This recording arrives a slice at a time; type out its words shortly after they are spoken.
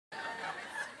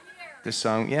This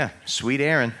song, yeah, Sweet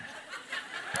Aaron.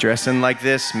 Dressing like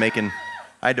this, I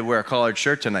had to wear a collared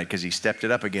shirt tonight because he stepped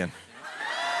it up again.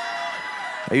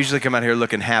 I usually come out here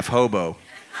looking half hobo.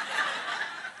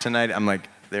 Tonight, I'm like,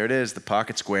 there it is, the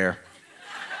pocket square.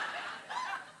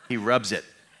 He rubs it.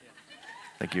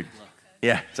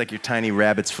 It's like your tiny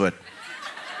rabbit's foot.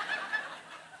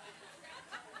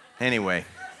 Anyway,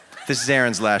 this is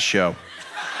Aaron's last show.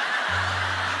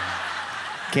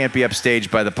 Can't be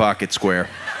upstaged by the pocket square.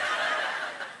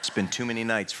 It's been too many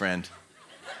nights, friend.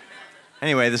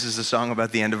 Anyway, this is a song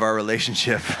about the end of our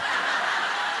relationship.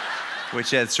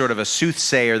 Which, as sort of a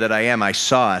soothsayer that I am, I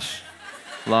saw it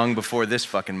long before this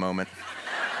fucking moment.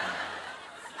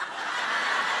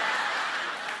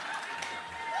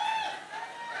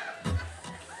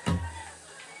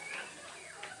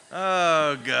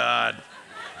 Oh, God.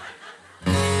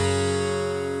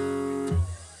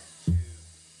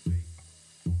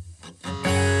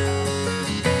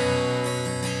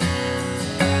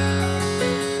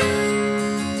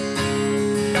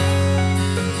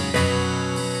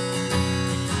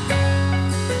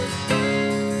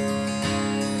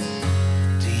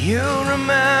 You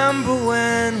remember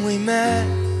when we met?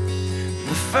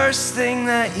 The first thing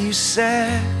that you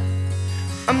said,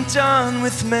 I'm done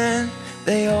with men,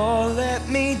 they all let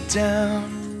me down.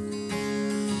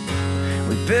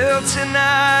 We built an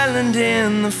island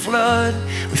in the flood,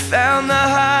 we found the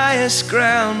highest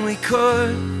ground we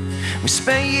could. We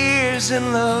spent years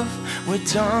in love, we're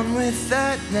done with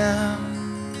that now.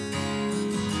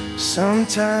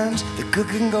 Sometimes the good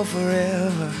can go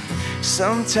forever.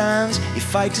 Sometimes you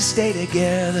fight to stay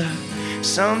together.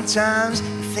 Sometimes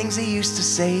the things that used to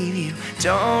save you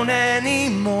don't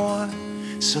anymore.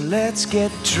 So let's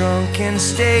get drunk and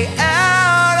stay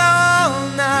out all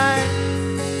night.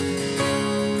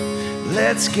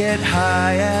 Let's get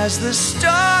high as the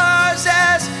stars,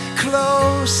 as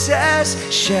close as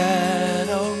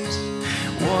shadows.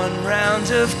 One round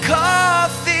of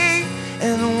coffee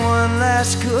and one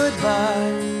last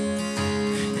goodbye.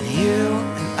 And you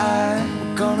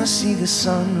we're gonna see the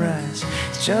sunrise.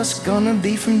 It's just gonna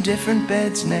be from different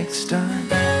beds next time.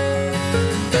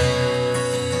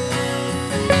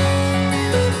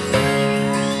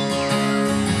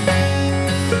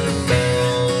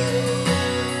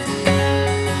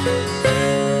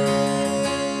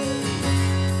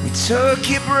 We took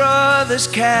your brother's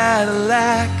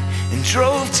Cadillac and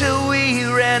drove till we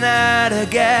ran out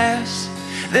of gas.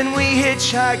 Then we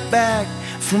hitchhiked back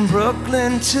from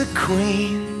Brooklyn to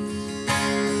Queens.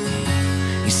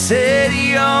 He said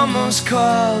he almost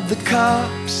called the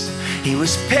cops. He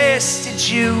was pissed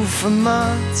at you for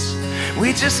months.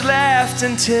 We just laughed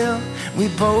until we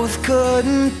both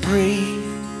couldn't breathe.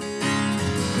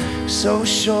 So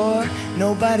sure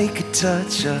nobody could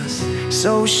touch us.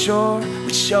 So sure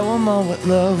we'd show them all what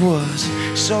love was.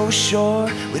 So sure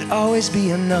we'd always be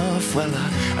enough. Well,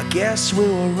 I guess we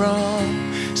were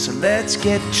wrong. So let's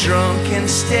get drunk and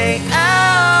stay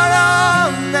out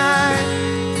all night.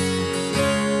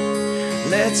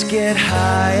 Let's get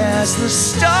high as the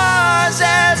stars,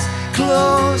 as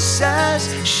close as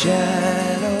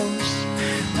shadows.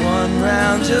 One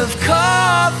round of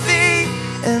coffee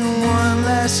and one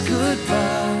last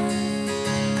goodbye.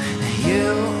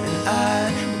 You and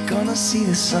I, we're gonna see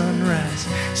the sunrise.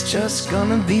 It's just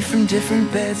gonna be from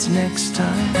different beds next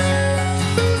time.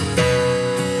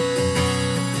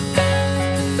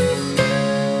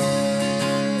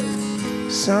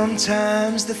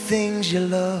 Sometimes the things you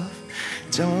love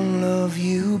don't love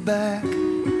you back.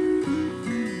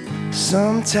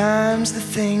 Sometimes the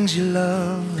things you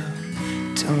love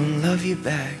don't love you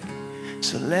back.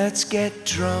 So let's get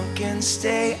drunk and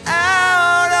stay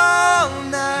out all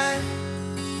night.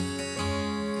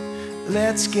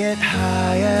 Let's get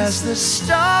high as the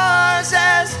stars,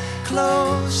 as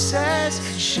close as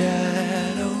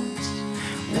shadows.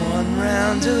 One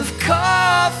round of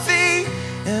coffee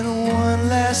and one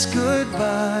last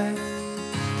goodbye.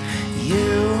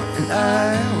 You and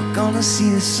I, we're gonna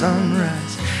see the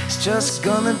sunrise. It's just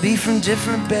gonna be from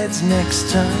different beds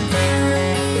next time.